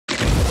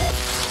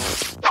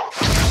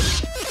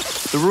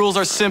The rules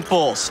are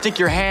simple. Stick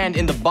your hand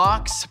in the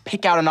box,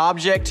 pick out an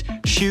object,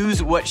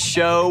 choose what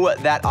show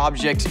that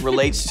object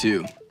relates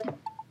to.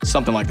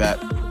 Something like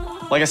that.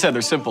 Like I said,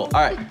 they're simple.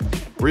 All right,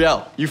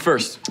 Riel, you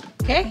first.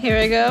 Okay, here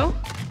I go.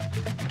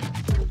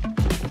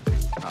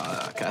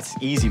 That's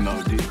easy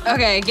mode, dude.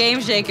 Okay, Game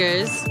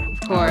Shakers, of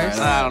course. Right,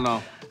 I don't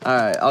know. All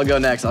right, I'll go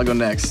next.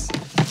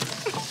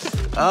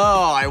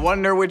 Oh, I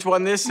wonder which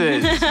one this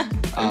is.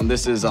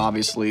 This is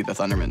obviously the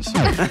Thundermans.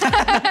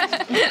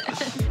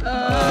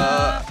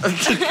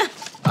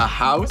 A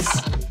house?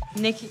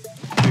 Nikki.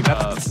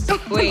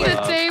 Wait.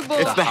 The table.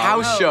 It's the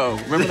house show.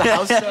 Remember the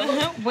house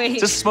show? Wait.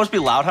 Is this supposed to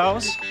be Loud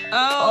House?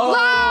 Oh.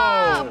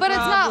 Loud, but it's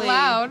not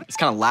loud. It's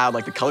kind of loud,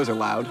 like the colors are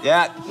loud.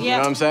 Yeah. You know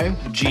what I'm saying?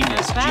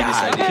 Genius.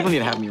 God, Okay. people need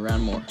to have me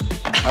around more.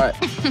 All right.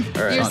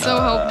 You're so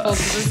helpful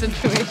to the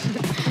situation.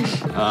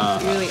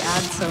 You really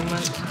add so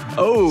much.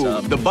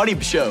 Oh, the Buddy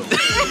Show.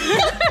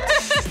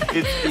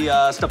 It's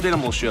the stuffed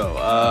animal show.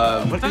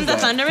 What From is the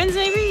that? Thundermans,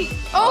 maybe?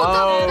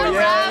 Oh, the yeah,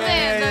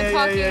 rabbit, the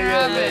talking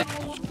rabbit.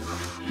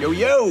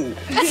 Yo.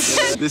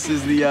 This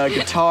is the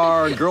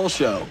Guitar Girl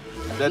Show.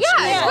 That's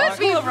Yeah, cool. it could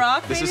be. School of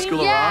Rock, This maybe? is School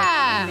of Rock.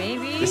 Yeah.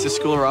 Maybe. This is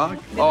School of Rock.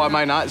 Oh, am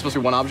I not? It's supposed to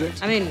be one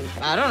object? I mean,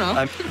 I don't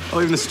know. Oh,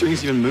 even the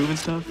strings even move and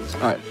stuff?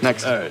 All right,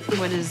 next. All right.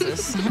 What is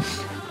this?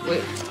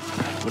 Wait.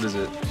 What is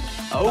it?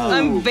 Oh.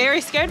 I'm very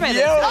scared by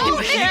this. Yo. I'm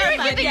Oh,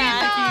 terrified. Nikki,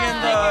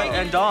 Yeah.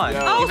 And Dawn.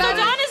 Oh, so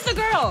Dawn is the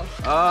girl.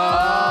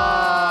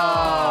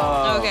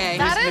 Oh. Okay.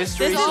 That is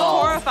This is so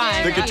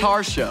horrifying. The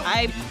guitar show. All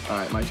I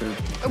right, my turn.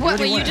 What?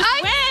 Wait, you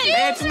just win.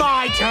 It's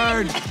my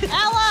turn.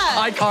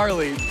 Ella.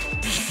 iCarly.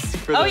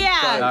 Oh,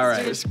 yeah. All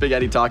right.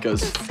 Spaghetti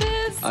tacos.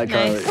 iCarly.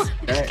 Nice. All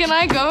right. Can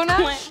I go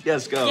now?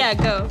 Yes, go. Yeah,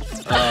 go.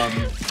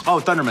 Oh,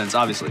 Thundermans,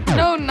 obviously.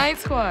 No, Night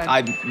Squad.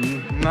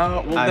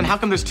 No, well, then how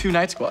come there's two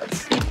night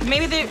squads?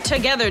 Maybe they're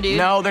together, dude.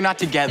 No, they're not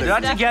together. They're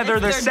not together,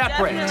 they're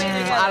separate. definitely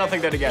together. I don't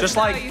think they're together. Just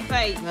No, like, you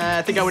fight.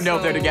 I think I would know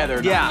if they're together.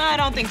 yeah, I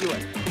don't think you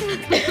would.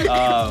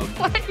 Why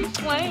are you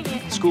playing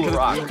it? School of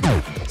Rock.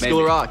 School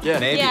of Rock, yeah.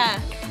 Maybe. Yeah.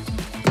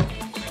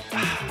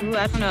 Ooh,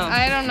 I don't know.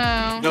 I don't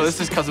know. No, this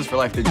is Cousins for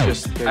Life. They're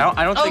just.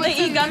 I don't Oh, think. they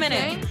eat gum in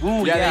it.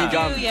 Ooh, Yeah, yeah. they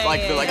gum. Yeah,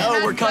 Like yeah, they're like, yeah.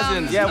 oh, we're That's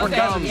cousins. Yeah, we're Okay.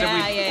 cousins Yeah,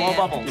 and we yeah, blow yeah.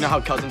 bubbles. You know how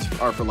cousins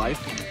are for life?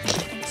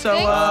 So, Oh,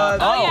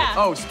 yeah.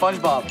 oh,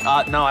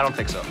 SpongeBob. No, I don't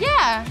think so.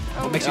 Yeah.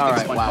 What makes you All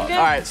think right, SpongeBob? wow. Okay.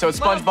 All right, so it's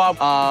SpongeBob.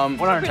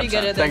 100%. Pretty good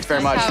at this. Thanks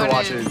very much That's for how it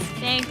watching. is.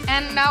 Thanks.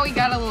 And now we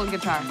got a little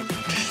guitar.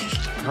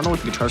 I don't know what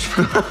the guitar's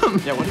from.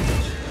 Yeah, what is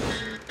it?